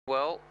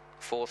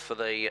fourth for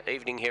the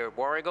evening here at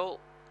Warragul.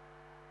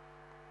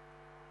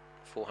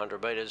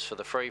 400 metres for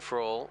the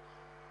free-for-all.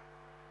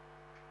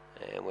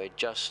 And we're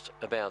just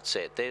about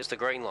set. There's the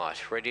green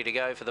light, ready to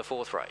go for the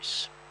fourth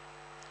race.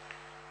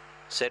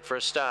 Set for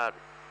a start.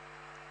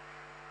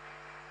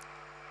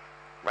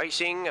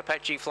 Racing,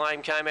 Apache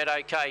Flame came out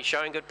okay.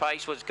 Showing good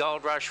pace was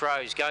Gold Rush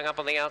Rose. Going up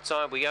on the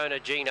outside,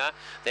 Wiona Gina.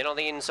 Then on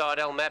the inside,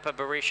 El Mappa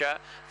Barisha.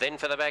 Then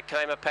for the back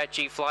came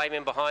Apache Flame.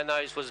 And behind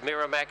those was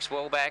Miramax.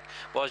 Well back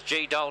was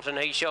G Dalton.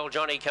 He Shell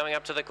Johnny coming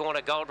up to the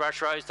corner. Gold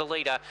Rush Rose the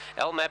leader.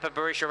 El Mappa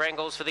Barisha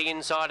angles for the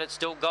inside. It's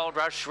still Gold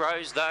Rush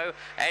Rose though.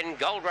 And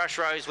Gold Rush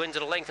Rose wins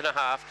at a length and a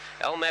half.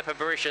 El Mappa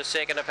Barisha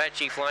second.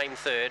 Apache Flame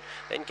third.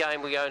 Then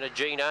came Wiona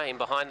Gina. In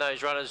behind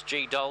those runners,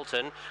 G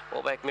Dalton.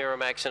 Well back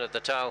Miramax, and at the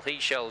tail, He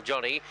Shell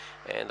Johnny.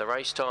 And the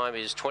race time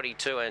is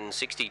 22 and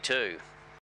 62.